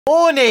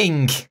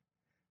Warning!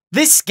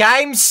 This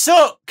game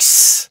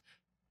sucks!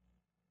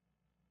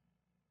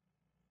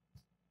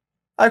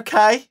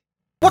 Okay.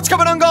 What's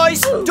going on,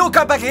 guys?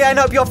 Dawko back again.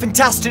 Hope you're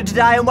fantastic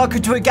today, and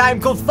welcome to a game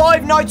called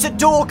Five Nights at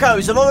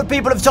Dawko'S. A lot of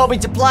people have told me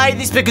to play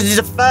this because it's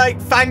a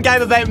fan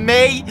game about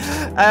me.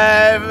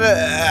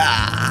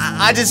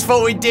 I just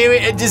thought we'd do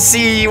it and just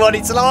see what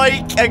it's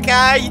like,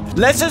 okay?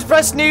 Let's just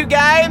press new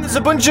game. There's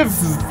a bunch of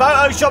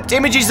photoshopped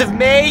images of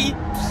me.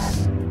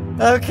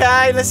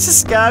 Okay, let's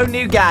just go.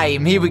 New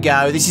game. Here we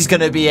go. This is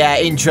going to be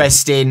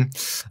interesting.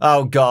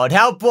 Oh, God.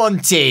 Help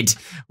wanted.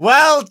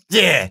 Well,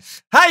 yeah.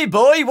 Hey,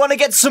 boy, want to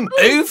get some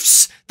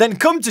oofs? Then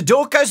come to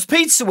Dawko'S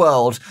Pizza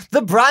World,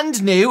 the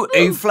brand new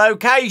oof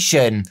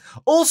location.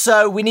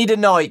 Also, we need a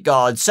night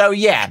guard. So,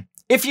 yeah,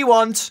 if you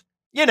want,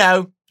 you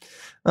know.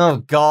 Oh,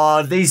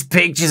 God, these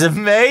pictures of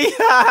me.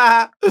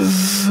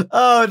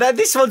 Oh,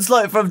 this one's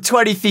like from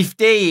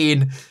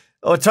 2015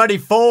 or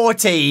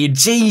 2014.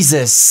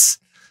 Jesus.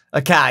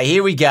 Okay,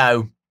 here we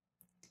go.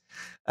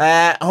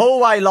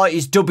 Hallway light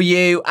is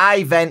W,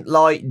 A vent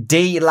light,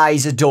 D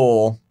laser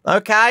door.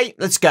 Okay,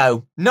 let's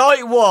go.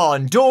 Night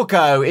 1,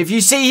 Dawko. If you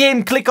see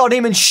him, click on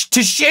him and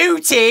to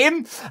shoot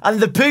him,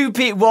 and the poo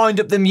pit wind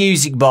up the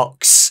music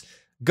box.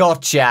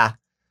 Gotcha.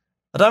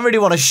 I don't really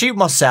want to shoot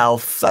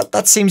myself.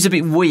 That seems a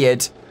bit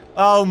weird.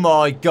 Oh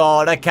my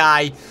God,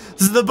 okay.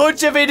 There's a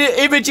bunch of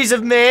images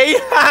of me.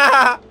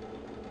 I've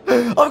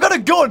got a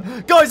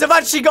gun. Guys, I've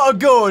actually got a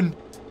gun.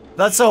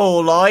 That's a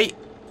hall light.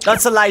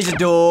 That's a laser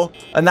door.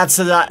 And that's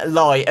a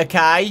light,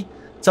 okay?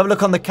 Let's have a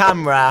look on the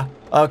camera.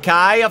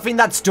 Okay, I think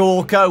that's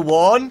Dawko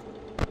 1.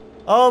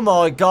 Oh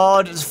my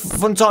God, it's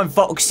Fun Time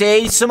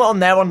Foxy. Something on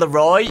there on the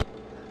right.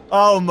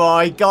 Oh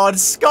my God,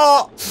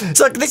 Scott. It's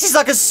like, this is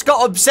like a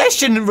Scott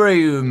obsession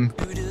room.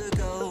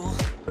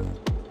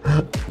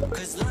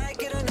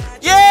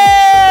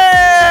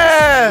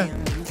 Yeah!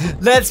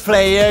 Let's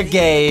play a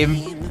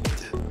game.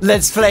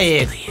 Let's play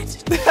it.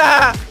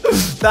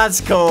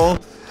 That's cool.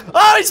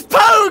 Oh, it's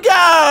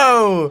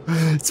Pogo!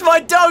 It's my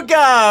doggo!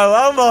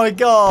 Oh my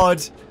God.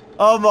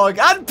 Oh my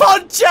God. And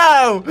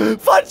Poncho!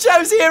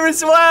 Poncho's here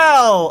as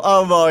well!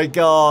 Oh my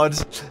God.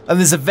 And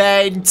there's a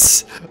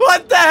vent.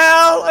 What the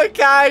hell?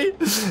 Okay.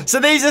 So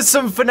these are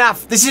some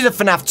FNAF. This is a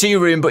FNAF 2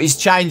 room, but he's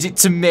changed it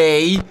to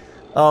me.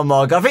 Oh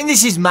my God. I think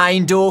this is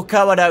main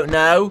Dawko. I don't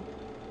know.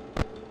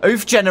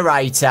 Oof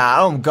generator.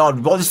 Oh God.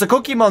 What is the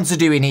Cookie Monster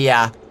doing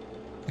here?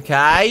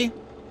 Okay.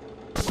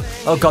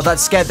 Oh God, that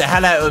scared the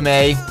hell out of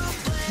me.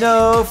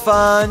 No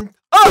fun.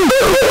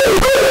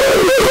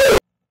 Oh!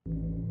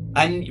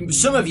 And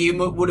some of you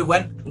would have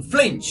went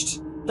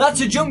flinched.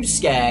 That's a jump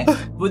scare,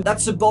 but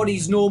that's a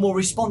body's normal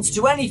response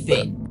to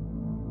anything.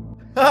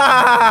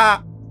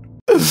 Oh,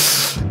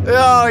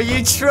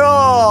 you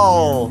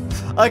troll.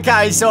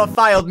 Okay, so I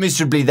failed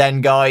miserably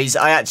then, guys.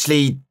 I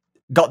actually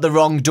got the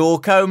wrong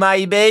Dawko,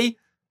 maybe.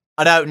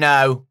 I don't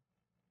know.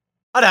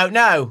 I don't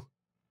know.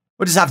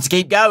 We'll just have to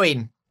keep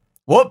going.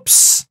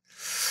 Whoops.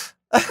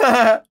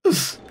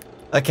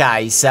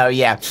 Okay, so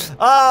yeah.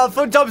 Oh,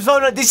 Fun Times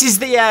Fun. This is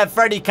the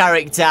Freddy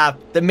character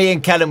that me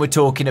and Kellen were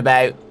talking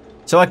about.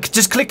 So I could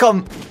just click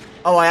on...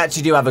 Oh, I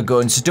actually do have a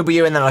gun. So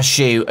W and then I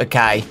shoot.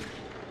 Okay.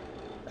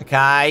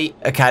 Okay.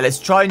 Okay, let's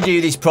try and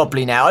do this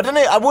properly now. I don't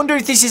know. I wonder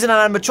if this is an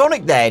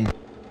animatronic then.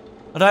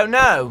 I don't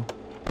know.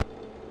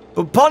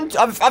 But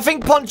I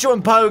think Poncho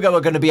and Pogo are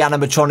going to be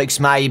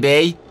animatronics,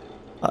 maybe.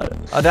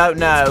 I don't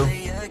know.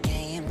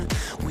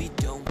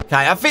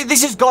 Okay, I think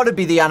this has got to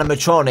be the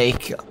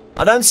animatronic.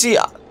 I don't see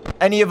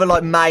any other,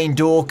 like, main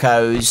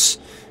Dawko'S.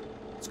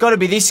 It's got to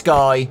be this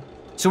guy.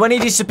 So when he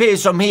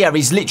disappears from here,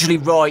 he's literally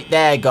right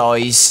there,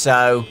 guys.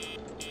 So,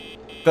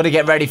 got to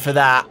get ready for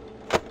that.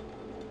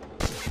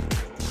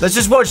 Let's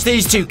just watch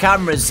these two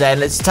cameras,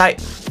 then. Let's take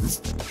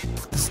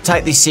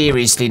this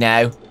seriously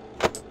now.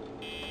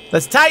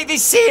 Let's take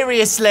this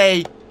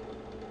seriously.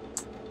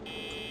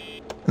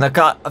 And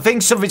I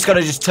think something's got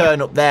to just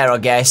turn up there, I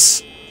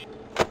guess.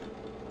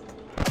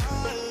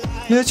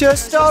 It's your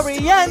story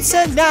ends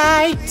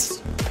tonight.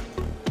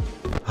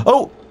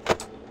 Oh,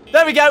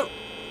 there we go.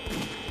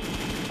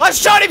 I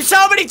shot him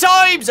so many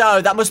times.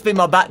 Oh, that must be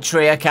my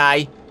battery.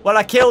 Okay. Well,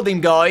 I killed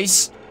him,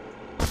 guys.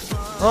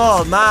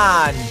 Oh,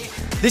 man.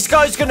 This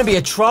guy's going to be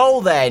a troll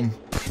then.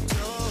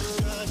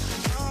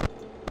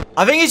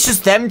 I think it's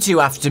just them two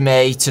after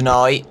me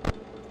tonight.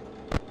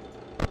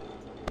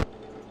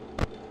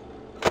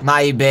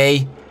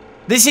 Maybe.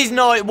 This is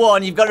night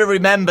 1. You've got to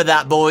remember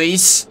that,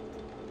 boys.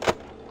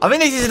 I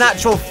think this is an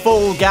actual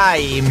full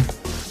game.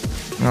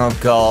 Oh,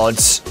 God.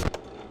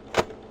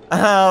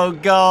 Oh,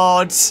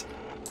 God.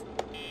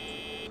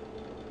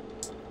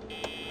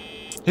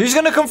 Who's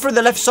going to come through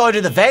the left side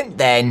of the vent,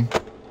 then?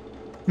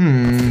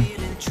 And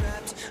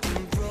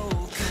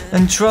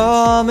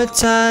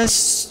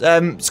traumatized.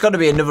 It's got to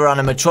be another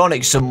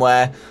animatronic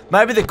somewhere.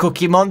 Maybe the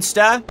Cookie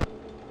Monster.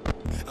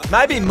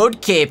 Maybe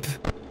Mudkip.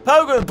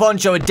 Pogo and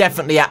Poncho are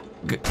definitely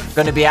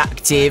going to be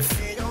active.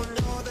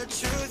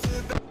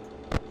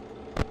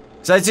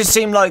 So it just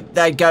seemed like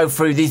they'd go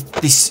through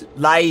this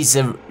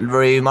laser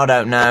room. I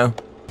don't know.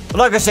 But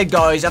like I said,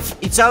 guys,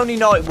 it's only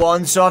night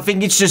 1, so I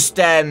think it's just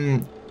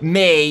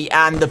me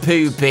and the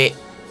poopit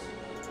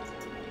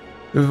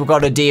who we've got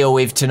to deal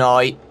with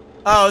tonight.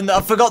 Oh, and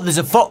I forgot there's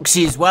a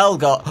foxy as well,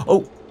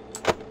 Oh.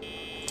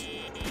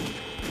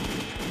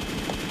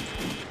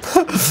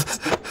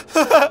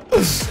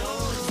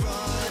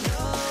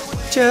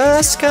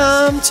 Just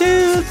come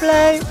to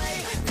play.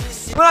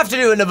 We'll have to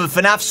do another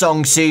FNAF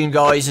song soon,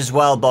 guys, as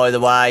well, by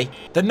the way.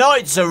 The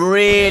nights are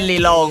really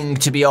long,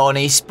 to be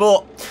honest,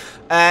 but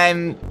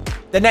the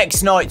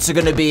next nights are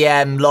going to be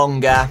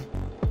longer.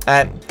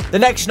 The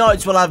next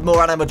nights we'll have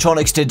more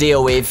animatronics to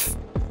deal with.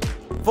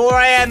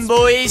 4 AM,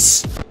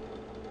 boys.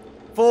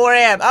 4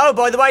 AM. Oh,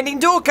 by the way,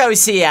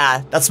 Dawko'S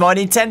here. That's my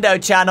Nintendo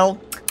channel.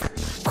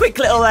 Quick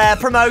little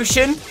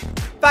promotion.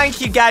 Thank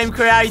you, game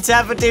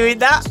creator, for doing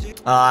that.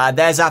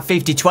 There's our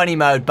 50/20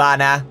 mode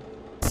banner.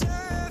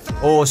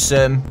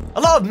 Awesome.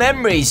 A lot of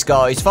memories,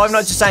 guys. 5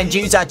 Nights at St.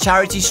 Jude's, our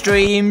charity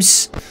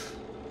streams.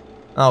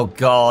 Oh,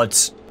 God.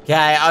 Okay,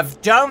 I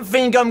don't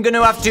think I'm going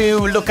to have to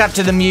look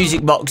after the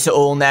music box at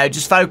all now.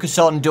 Just focus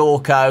on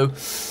Dawko,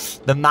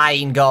 the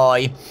main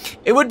guy.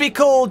 It would be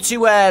cool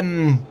to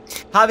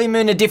have him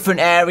in a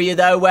different area,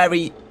 though, where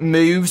he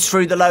moves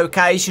through the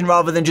location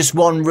rather than just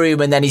one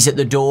room and then he's at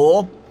the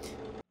door.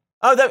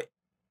 Oh, there...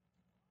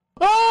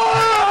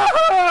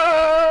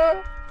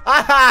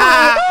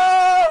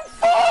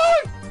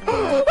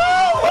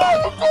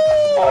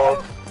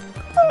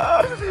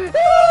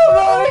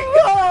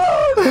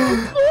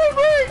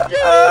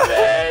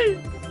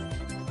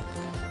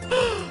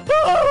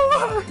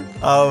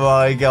 Oh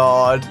my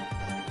god.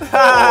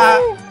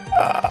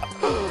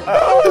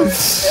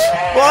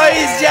 Why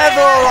is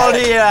Jebble on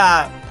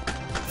here?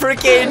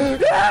 Freaking.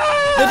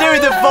 They're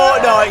doing the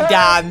Fortnite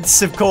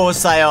dance. Of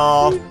course they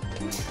are.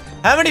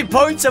 How many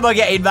points am I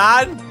getting,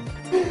 man?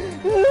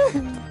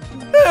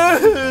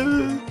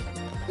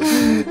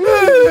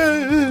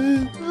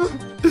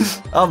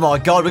 Oh my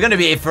god, we're going to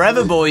be here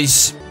forever,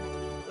 boys.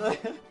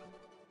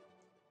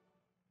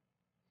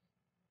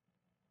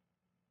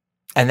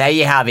 And there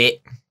you have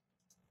it.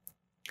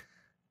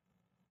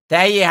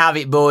 There you have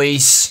it,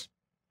 boys.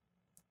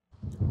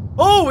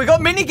 Oh, we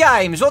got mini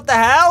games. What the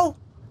hell?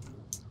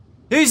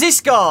 Who's this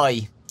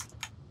guy?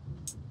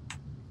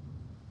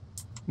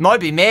 Might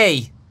be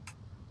me.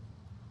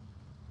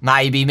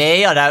 Maybe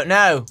me, I don't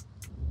know.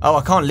 Oh,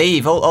 I can't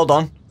leave. Hold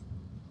on.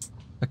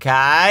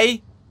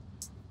 Okay.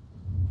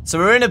 So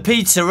we're in a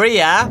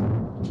pizzeria. I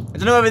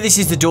don't know whether this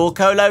is the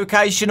Dawko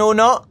location or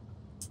not.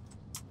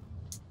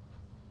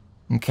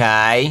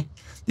 Okay.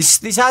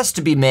 This has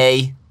to be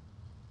me.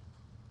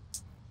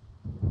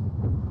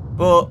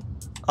 But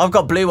I've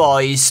got blue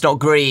eyes, not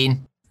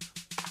green.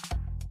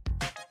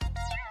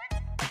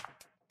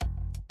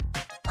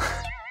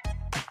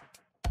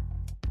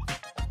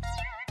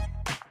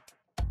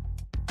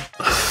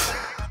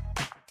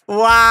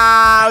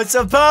 Wow,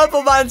 so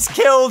Purple Man's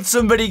killed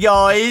somebody,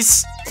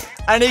 guys.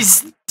 And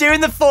he's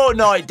doing the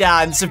Fortnite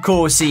dance, of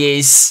course he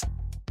is.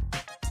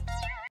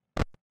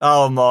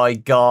 Oh my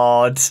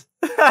god.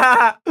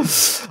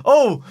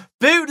 Oh,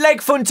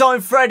 bootleg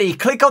Funtime Freddy.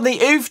 Click on the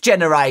oof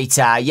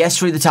generator. Yes,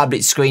 through the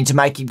tablet screen to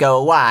make him go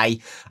away.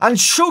 And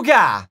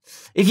Sugar.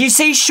 If you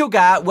see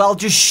Sugar, well,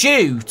 just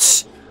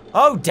shoot.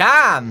 Oh,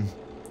 damn.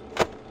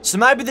 So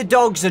maybe the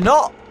dogs are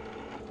not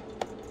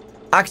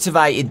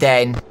activated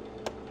then.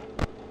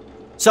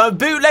 So,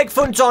 bootleg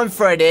Funtime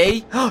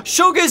Freddy.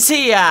 Sugar's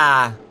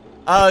here.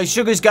 Oh,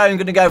 Sugar's going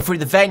to go through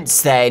the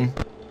vents then.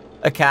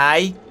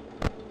 Okay.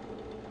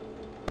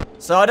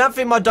 So, I don't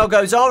think my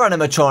doggos are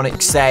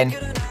animatronics then.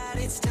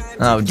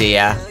 Oh,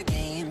 dear.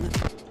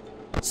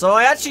 So,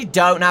 I actually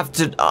don't have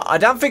to... I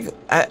don't think...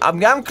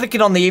 I'm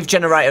clicking on the EVE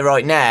generator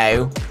right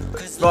now.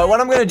 Right,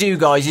 what I'm going to do,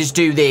 guys, is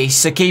do this.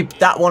 So, keep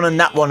that one and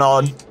that one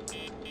on.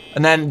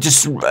 And then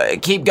just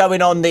keep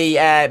going on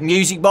the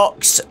music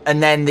box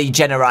and then the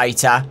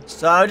generator.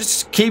 So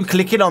just keep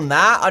clicking on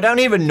that. I don't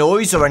hear a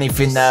noise or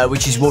anything there,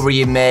 which is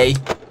worrying me.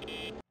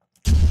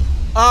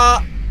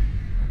 Oh.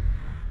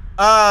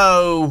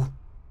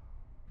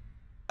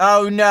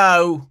 Oh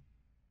no.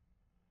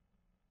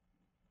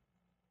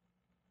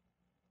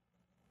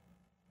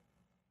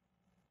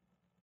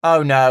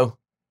 Oh no.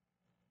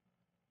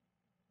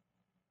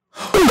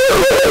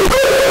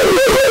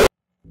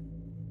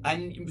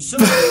 And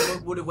somebody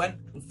would have went,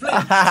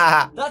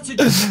 that's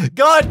a...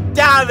 God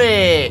damn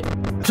it!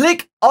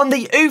 Click on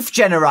the oof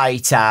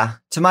generator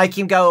to make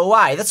him go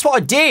away. That's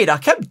what I did. I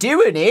kept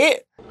doing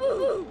it.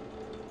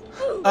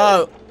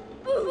 Oh.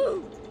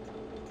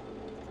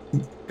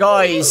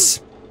 Guys,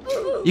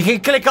 you can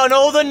click on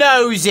all the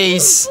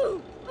noses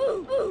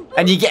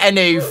and you get an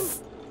oof.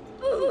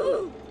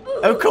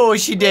 Of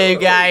course you do,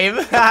 game.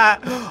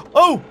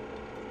 Oh!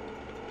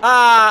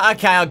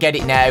 Okay, I'll get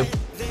it now.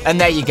 And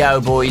there you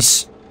go,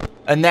 boys.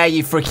 And there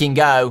you freaking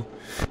go.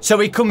 So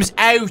he comes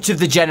out of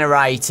the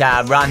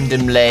generator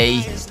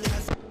randomly.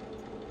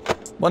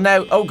 Well,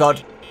 no. Oh,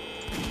 God.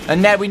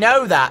 And now we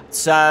know that.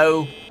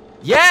 So,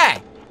 yeah.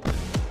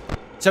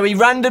 So he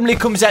randomly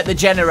comes out the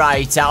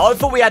generator. I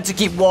thought we had to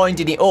keep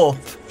winding it up.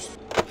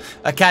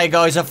 Okay,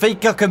 guys, I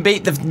think I can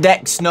beat the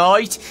next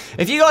night.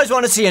 If you guys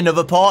want to see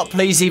another part,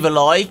 please leave a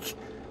like.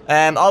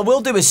 I will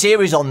do a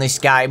series on this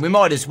game. We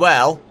might as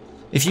well,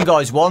 if you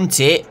guys want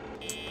it.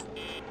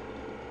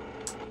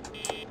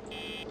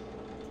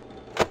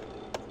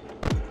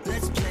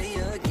 Let's play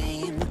a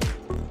game.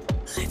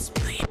 Let's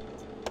play.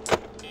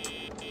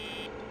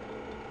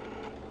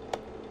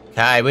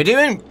 Okay, we're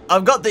doing...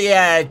 I've got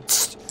the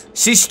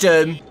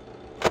system,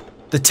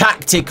 the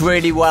tactic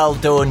really well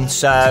done,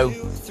 so...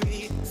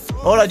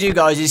 All I do,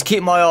 guys, is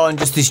keep my eye on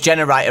just this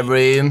generator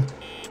room.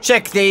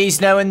 Check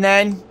these now and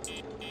then.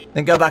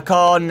 Then go back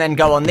on, then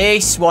go on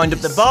this. Wind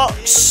up the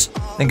box.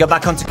 Then go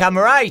back onto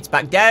camera 8.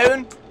 Back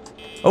down.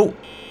 Oh.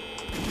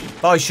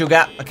 Bye,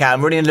 sugar. Okay,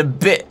 I'm running a little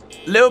bit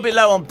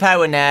low on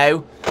power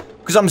now.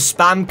 Because I'm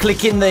spam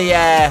clicking the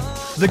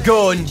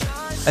gun.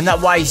 And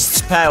that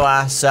wastes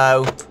power,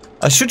 so...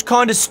 I should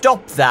kind of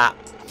stop that.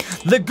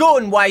 The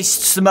gun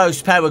wastes the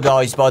most power,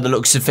 guys, by the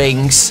looks of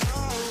things.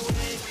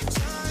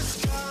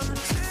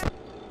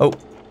 Oh,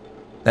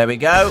 there we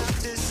go.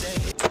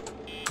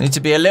 Need to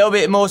be a little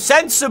bit more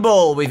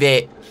sensible with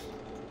it.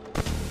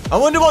 I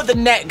wonder what the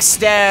next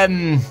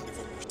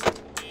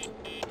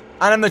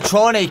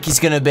animatronic is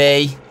going to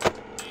be.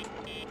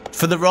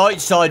 For the right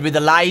side with the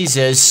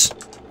lasers.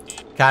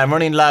 Okay, I'm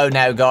running low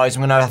now, guys. I'm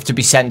going to have to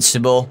be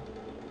sensible.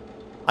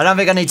 I don't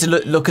think I need to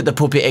look at the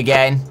puppet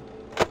again.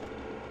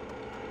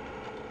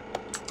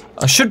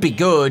 I should be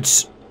good.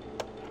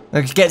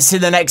 Let's get to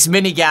the next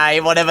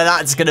minigame, whatever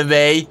that's going to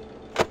be.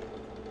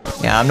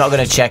 Yeah, I'm not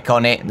going to check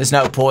on it. There's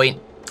no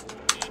point.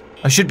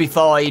 I should be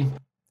fine.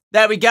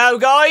 There we go,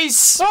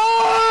 guys.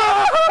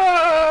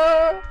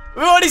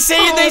 We've already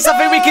seen this. I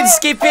think we can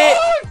skip it.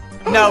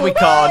 No, we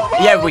can't.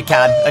 Yeah, we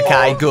can.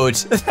 Okay, good.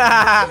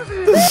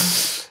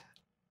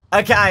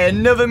 Okay,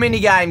 another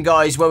minigame,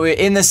 guys, where we're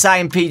in the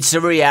same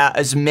pizzeria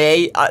as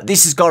me.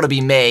 This has got to be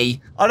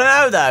me. I don't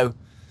know, though.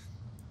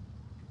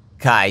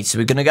 Okay, so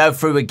we're going to go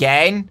through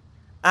again.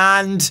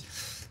 And...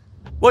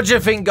 what do you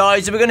think,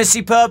 guys? Are we going to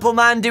see Purple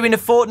Man doing a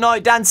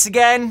Fortnite dance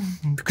again?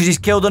 Because he's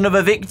killed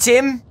another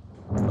victim?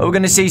 Or we're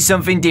going to see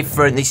something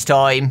different this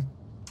time?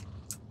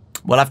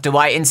 We'll have to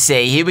wait and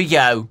see. Here we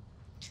go.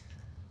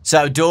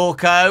 So,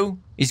 Dawko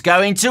is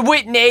going to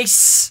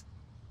witness.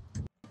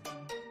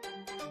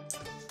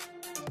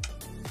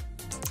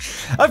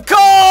 Of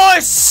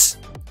course!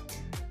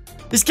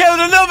 He's killed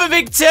another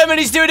victim and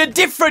he's doing a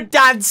different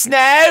dance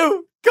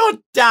now. God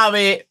damn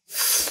it.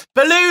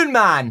 Balloon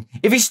Man.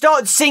 If he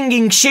starts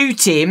singing,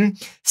 shoot him.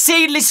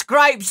 Seedless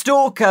Grapes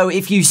Dawko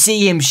if you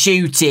see him,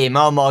 shoot him.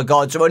 Oh my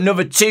god. So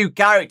another 2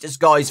 characters,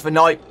 guys, for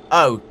night.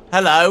 Oh,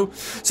 hello.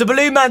 So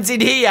Balloon Man's in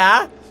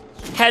here.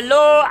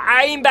 Hello,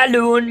 I'm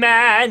Balloon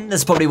Man.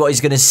 That's probably what he's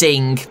going to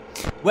sing.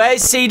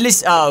 Where's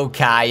Seedless?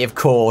 Okay, of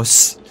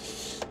course.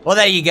 Well,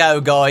 there you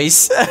go,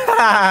 guys. Leave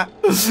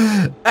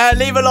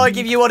a like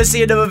if you want to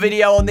see another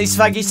video on this.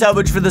 Thank you so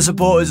much for the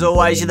support, as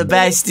always. You're the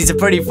best. It's a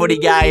pretty funny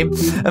game.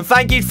 And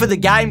thank you for the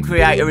game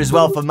creator as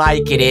well for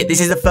making it. This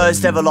is the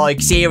first ever,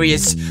 like,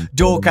 serious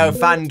Dawko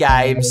fan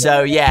game.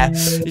 So, yeah.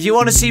 If you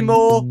want to see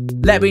more,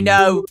 let me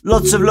know.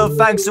 Lots of love.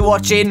 Thanks for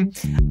watching.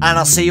 And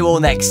I'll see you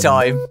all next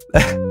time.